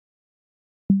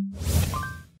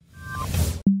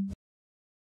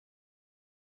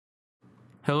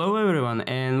Hello everyone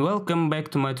and welcome back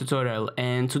to my tutorial,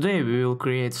 and today we will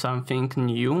create something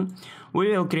new.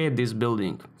 We will create this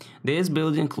building. This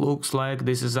building looks like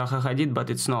this is Zaha Hadid,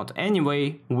 but it's not.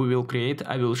 Anyway,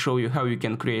 I will show you how you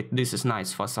can create this is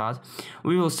nice facade.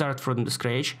 We will start from the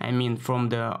scratch, from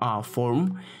the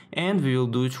form, and we will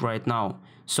do it right now.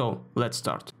 So let's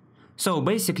start. So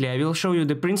basically I will show you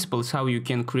the principles how you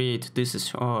can create this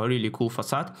is really cool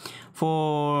facade.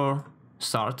 For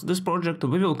start this project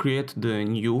we will create the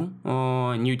new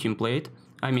template,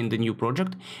 the new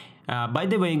project. By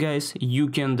the way guys, you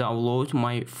can download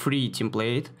my free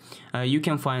template. You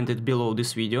can find it below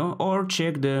this video or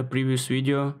check the previous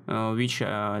video which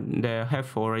they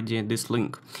have already this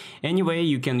link. Anyway,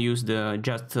 you can use the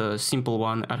just simple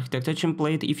one architecture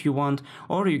template if you want,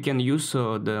 or you can use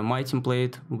the my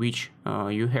template which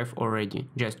you have already.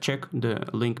 Just check the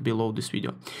link below this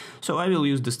video. So I will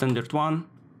use the standard one.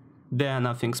 There are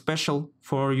nothing special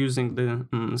for using the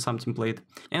some template,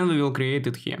 and we will create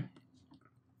it here.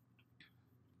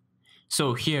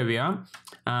 So here we are,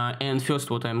 and first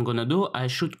what I'm gonna do, I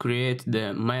should create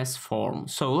the mesh form.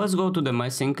 So let's go to the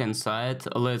meshing inside,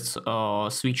 let's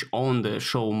switch on the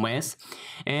show mesh,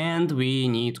 and we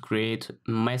need to create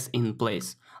mesh in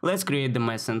place. Let's create the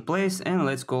mesh in place, and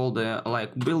let's call the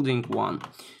building one.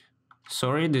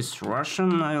 Sorry, this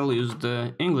Russian, I'll use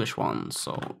the English one,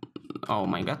 so oh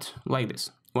my god, like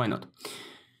this, why not?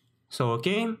 So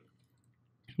okay,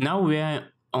 now we are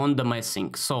on the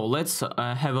meshing. So let's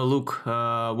have a look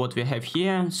what we have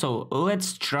here. So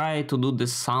let's try to do the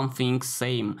something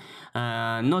same,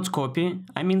 not copy,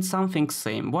 something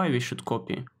same. Why we should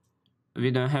copy?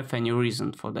 We don't have any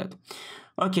reason for that.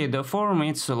 Okay, the form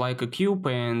it's like a cube,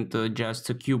 and just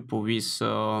a cube with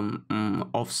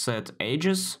offset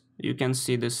edges. You can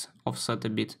see this offset a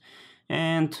bit,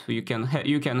 and you can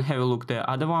have a look the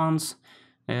other ones.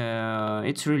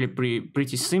 It's really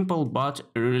pretty simple, but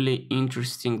really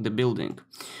interesting the building.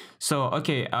 So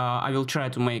okay, I will try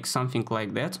to make something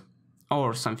like that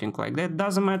or something like that,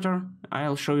 doesn't matter.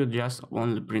 I'll show you just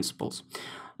only principles.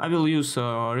 I will use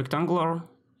rectangular,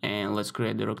 and let's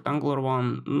create the rectangular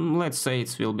one. Let's say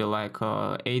it will be like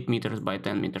 8 meters by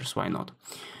 10 meters, why not?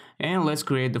 And let's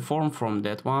create the form from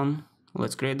that one.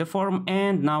 Let's create the form,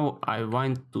 and now I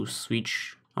want to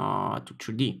switch to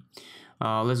 3D.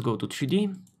 Let's go to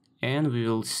 3D, and we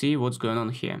will see what's going on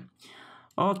here.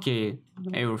 Okay,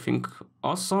 everything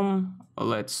awesome.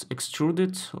 Let's extrude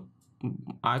it.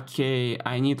 Okay,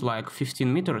 I need like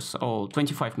 15 meters or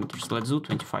 25 meters. Let's do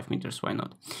 25 meters, why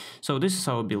not? So this is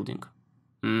our building.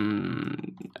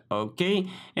 Okay,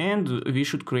 and we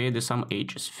should create some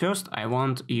edges. First I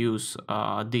want to use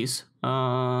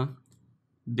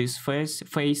this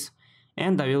face,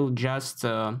 and I will just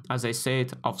as I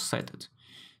said, offset it.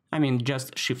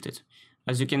 Just shift it.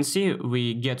 As you can see,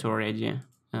 we get already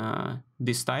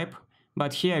this type,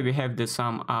 but here we have the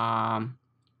some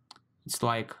it's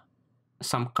like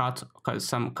some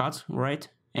cut, right?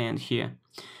 And here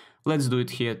let's do it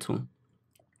here too.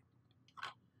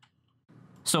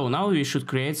 So now we should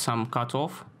create some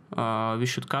cutoff. We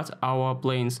should cut our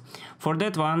planes. For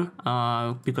that one,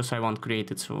 because I want to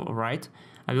create it right,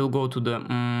 I will go to the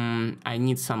I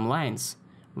need some lines.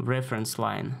 Reference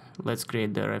line. Let's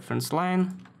create the reference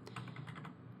line.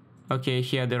 Okay,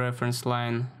 here the reference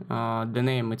line, the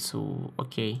name it's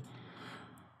okay.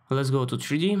 Let's go to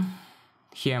 3D.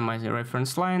 Here my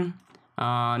reference line.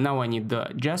 Now I need the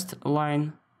just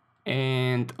line,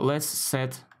 and let's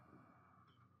set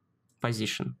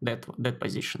position, that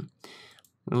position.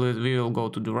 We will go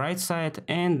to the right side,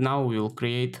 and now we will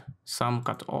create some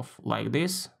cut off like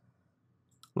this,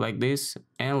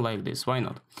 and like this, why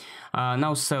not?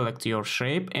 Now select your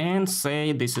shape and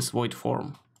say this is void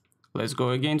form. Let's go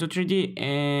again to 3D,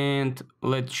 and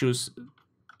let's choose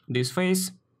this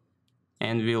face,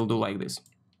 and we'll do like this.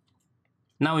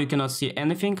 Now you cannot see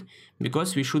anything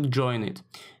because we should join it.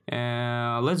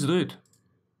 Let's do it.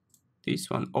 This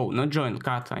one, oh, not join,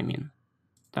 cut,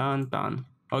 done.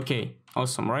 Okay,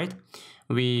 awesome, right?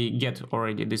 We get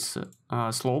already this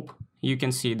slope. You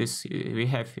can see this, we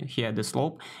have here the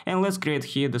slope, and let's create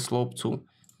here the slope too,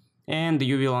 and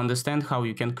you will understand how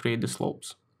you can create the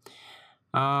slopes.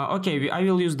 Okay, I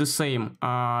will use the same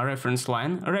reference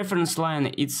line. Reference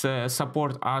line, it's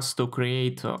support us to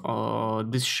create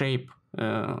this shape,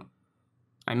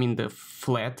 the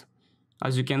flat.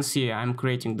 As you can see, I'm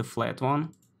creating the flat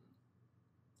one.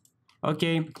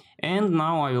 Okay, and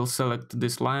now I will select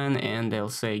this line, and I'll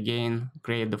say again,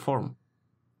 create the form.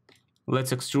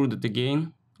 Let's extrude it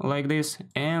again, like this,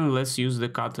 and let's use the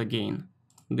cut again,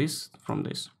 this from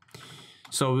this.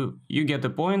 So you get the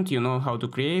point, you know how to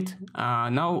create.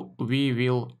 Now we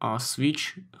will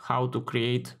switch how to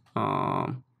create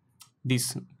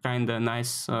this kind of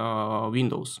nice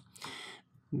windows.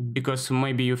 Because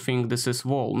maybe you think this is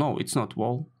wall. No, it's not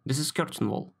wall. This is curtain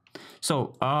wall.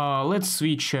 So let's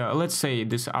switch. Let's say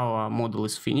this our model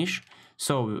is finished.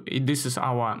 So this is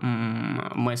our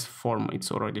mesh form.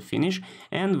 It's already finished,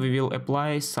 and we will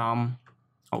apply some.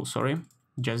 Oh, sorry.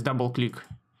 Just double click,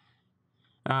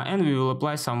 and we will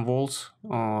apply some walls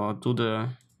to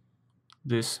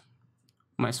this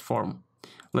mesh form.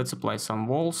 Let's apply some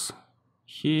walls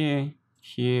here,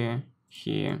 here,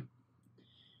 here.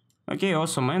 Okay,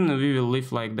 awesome, and we will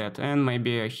leave like that, and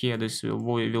maybe here this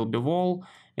will be wall,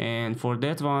 and for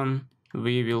that one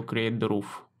we will create the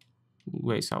roof.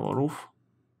 Where's our roof?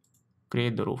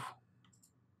 Create the roof.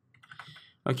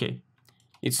 Okay,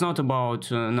 it's not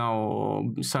about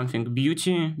now something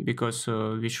beauty, because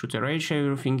we should arrange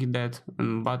everything in that,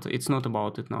 but it's not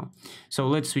about it now. So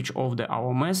let's switch off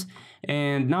our mesh,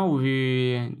 and now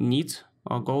we need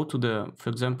go to the, for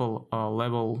example,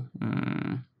 level.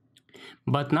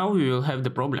 But now we will have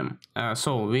the problem.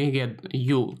 So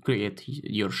you create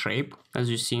your shape, as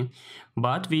you see,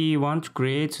 but we want to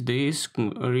create this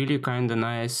really kind of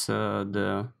nice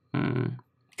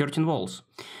curtain walls.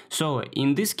 So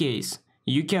in this case,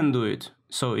 you can do it.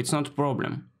 So it's not a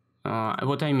problem.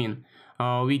 What I mean,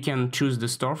 we can choose the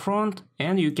storefront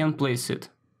and you can place it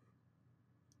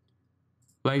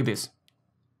like this.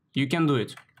 You can do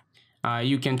it.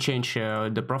 You can change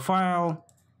the profile.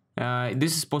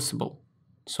 This is possible.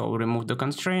 So remove the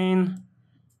constraint,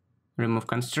 remove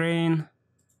constraint,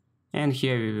 and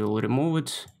here we will remove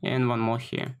it, and one more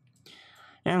here.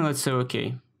 And let's say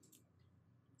okay.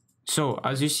 So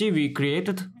as you see, we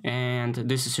created, and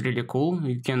this is really cool.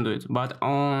 You can do it, but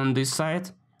on this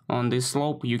side, on this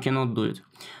slope, you cannot do it.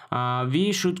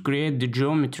 We should create the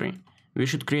geometry. We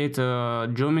should create a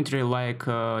geometry like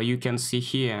you can see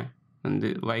here.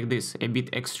 And like this, a bit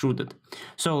extruded.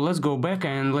 So let's go back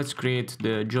and let's create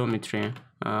the geometry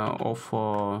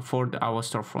for our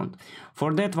storefront.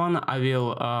 For that one, I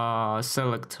will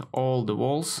select all the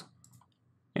walls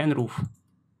and roof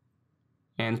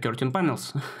and curtain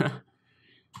panels.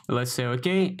 Let's say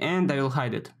okay, and I will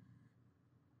hide it.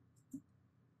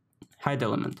 Hide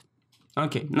element.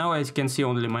 Okay, now I can see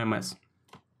only my mess.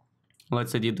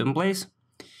 Let's edit in place.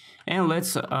 And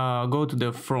let's go to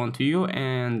the front view,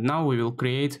 and now we will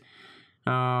create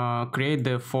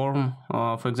the form,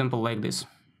 for example, like this.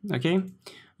 Okay,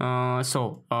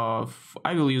 so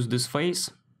I will use this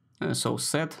face. So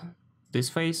set this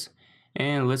face,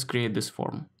 and let's create this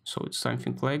form. So it's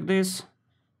something like this.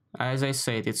 As I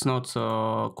said, it's not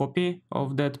a copy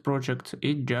of that project.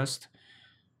 It's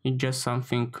just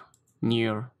something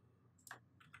near,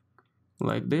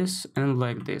 like this and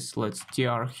like this. Let's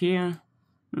tr here.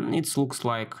 It looks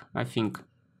like, I think,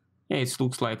 yeah, it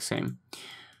looks like same.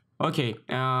 Okay,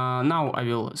 now I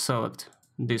will select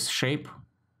this shape.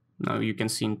 Now you can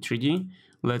see in 3D.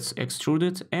 Let's extrude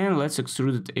it, and let's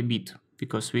extrude it a bit,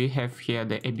 because we have here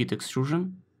the a bit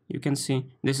extrusion. You can see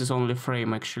this is only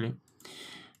frame actually.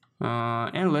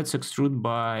 And let's extrude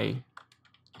by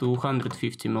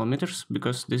 250 millimeters,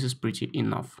 because this is pretty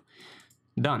enough.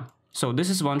 Done. So this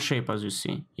is one shape, as you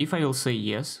see. If I will say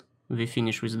yes, we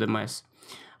finish with the mesh.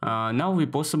 Now we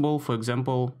possible, for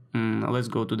example, let's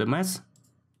go to the mesh,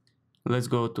 let's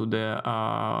go to the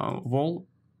wall,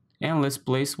 and let's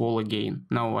place wall again.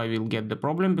 Now I will get the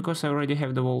problem because I already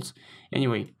have the walls.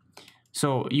 Anyway,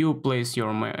 so you place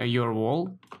your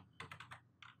wall.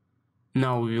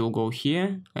 Now we will go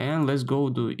here, and let's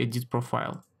go to edit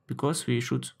profile, because we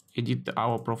should edit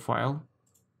our profile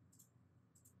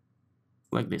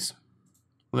like this.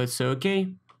 Let's say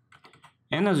okay.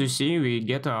 And as you see, we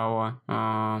get our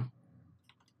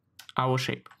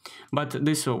shape. But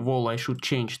this wall I should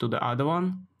change to the other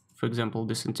one. For example,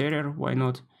 this interior, why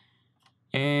not?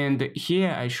 And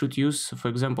here I should use, for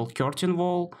example, curtain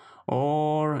wall,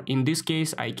 or in this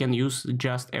case I can use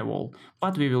just a wall.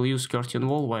 But we will use curtain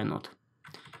wall, why not?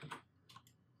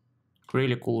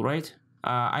 Really cool, right?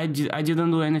 I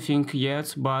didn't do anything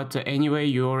yet, but anyway,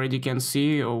 you already can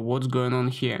see what's going on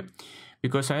here.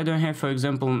 Because I don't have, for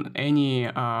example, any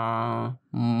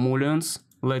mullions.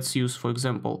 Let's use, for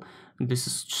example, this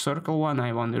is circle one,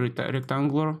 I want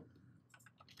rectangular.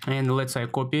 And let's say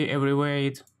copy everywhere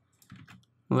it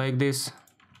like this.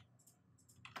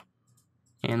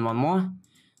 And one more.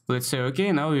 Let's say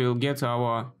okay, now we will get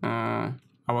our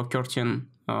curtain,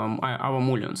 our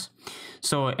mullions.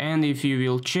 So, and if you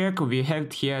will check, we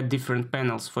have here different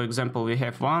panels. For example, we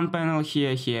have one panel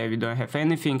here we don't have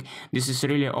anything. This is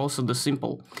really also the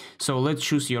simple. So let's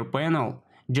choose your panel,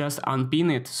 just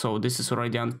unpin it. So this is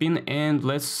already unpinned, and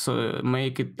let's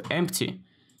make it empty.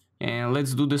 And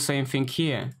let's do the same thing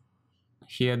here.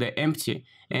 Here the empty,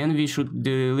 and we should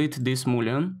delete this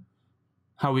mullion.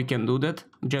 How we can do that?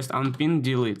 Just unpin,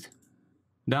 delete.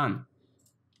 Done.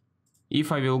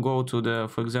 If I will go to the,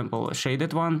 for example,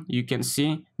 shaded one, you can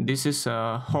see this is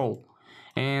a hole.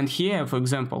 And here, for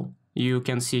example, you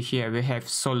can see here we have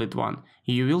solid one.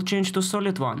 You will change to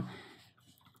solid one.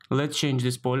 Let's change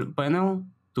this panel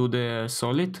to the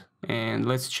solid, and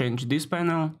let's change this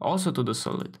panel also to the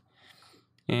solid.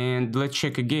 And let's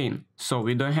check again. So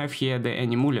we don't have here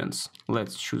any mullions.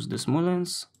 Let's choose this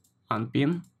mullions,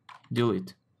 unpin,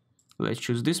 delete. Let's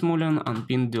choose this mullion,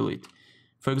 unpin, delete.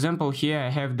 For example, here I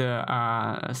have the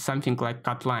something like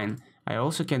cut line. I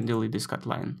also can delete this cut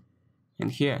line.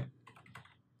 And here,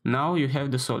 now you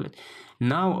have the solid.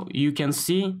 Now you can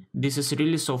see this is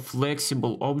really so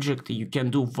flexible object. You can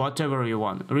do whatever you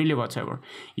want, really whatever.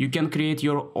 You can create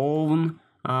your own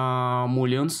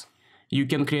mullions. You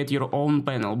can create your own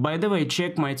panel. By the way,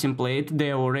 check my template.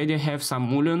 They already have some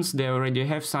mullions. They already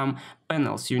have some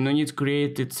panels. You don't need to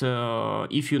create it.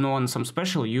 If you know some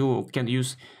special, you can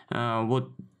use what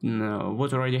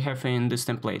already have in this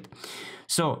template.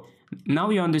 So now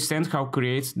you understand how to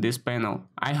create this panel.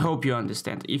 I hope you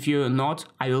understand. If you're not,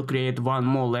 I will create one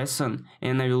more lesson,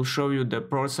 and I will show you the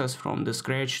process from the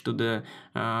scratch to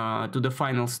the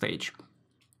final stage.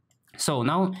 So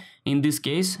now in this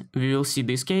case we will see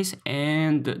this case,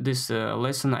 and this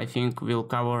lesson I think will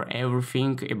cover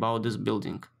everything about this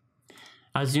building.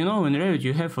 As you know, in Revit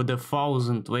you have the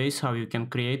 1000 ways how you can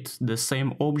create the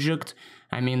same object,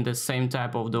 I mean the same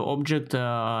type of the object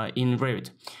in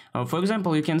Revit. For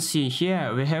example, you can see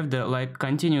here we have the like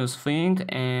continuous thing,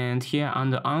 and here on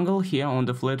the angle, here on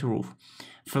the flat roof,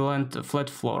 flat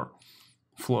floor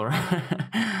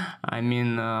I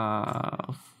mean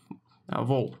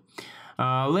wall.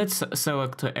 Let's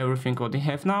select everything what we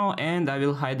have now, and I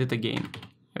will hide it again.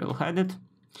 I will hide it.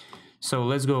 So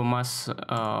let's go mass,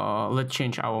 let's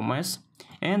change our mass,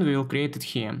 and we will create it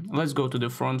here. Let's go to the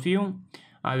front view.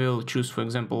 I will choose, for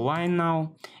example, line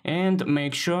now, and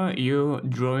make sure you're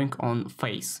drawing on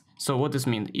face. So what does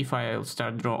mean? If I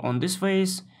start draw on this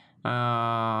face,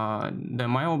 then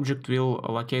my object will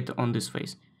locate on this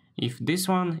face. If this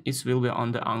one, it will be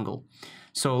on the angle.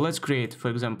 So let's create, for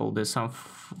example, the some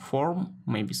form,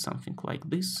 maybe something like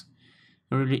this.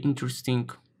 Really interesting.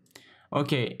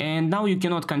 Okay, and now you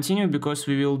cannot continue because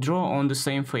we will draw on the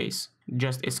same face.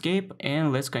 Just escape,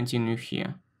 and let's continue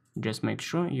here. Just make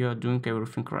sure you are doing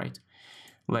everything right.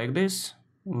 Like this,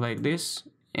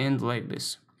 and like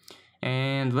this.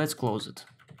 And let's close it.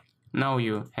 Now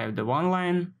you have the one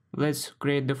line. Let's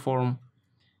create the form.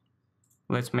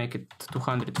 Let's make it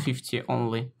 250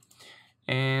 only.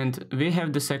 And we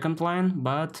have the second line,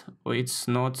 but it's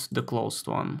not the closed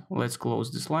one. Let's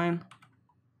close this line.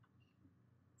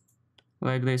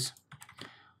 Like this.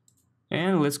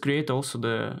 And let's create also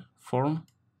the form.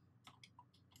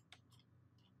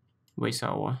 Where's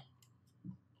our?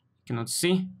 Cannot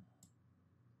see.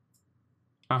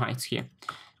 It's here.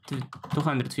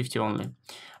 250 only.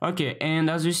 Okay, and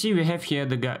as you see, we have here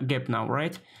the gap now,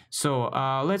 right? So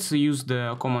let's use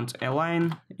the command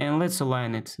align, and let's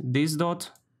align it this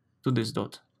dot to this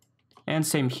dot, and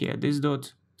same here, this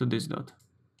dot to this dot.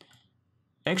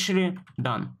 Actually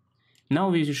done. Now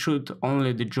we should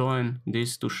only join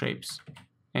these two shapes,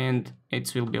 and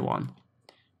it will be one.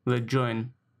 Let's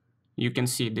join. You can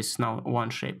see this now one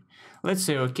shape. Let's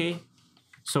say okay.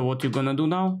 So what you're gonna do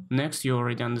now? Next, you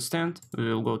already understand.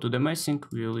 We will go to the meshing.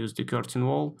 We will use the curtain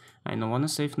wall. I don't wanna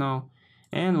save now.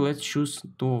 And let's choose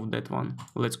two of that one.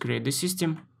 Let's create the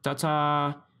system.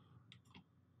 Ta-ta!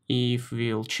 If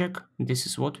we'll check, this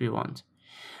is what we want.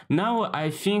 Now I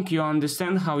think you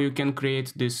understand how you can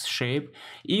create this shape.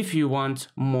 If you want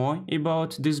more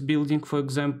about this building, for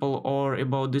example, or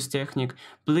about this technique,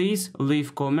 please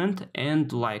leave comment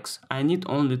and likes. I need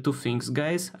only two things,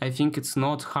 guys. I think it's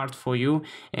not hard for you,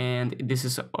 and this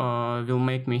is will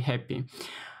make me happy.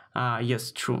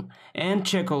 Yes, true. And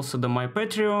check also my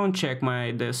Patreon, check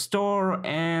the store,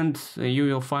 and you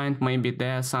will find maybe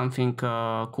there something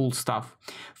cool stuff.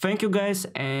 Thank you guys,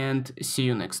 and see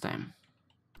you next time.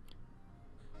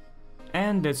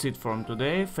 And that's it from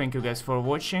today. Thank you guys for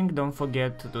watching. Don't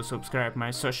forget to subscribe my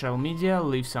social media,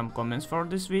 leave some comments for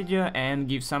this video, and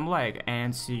give some like,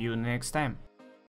 and see you next time.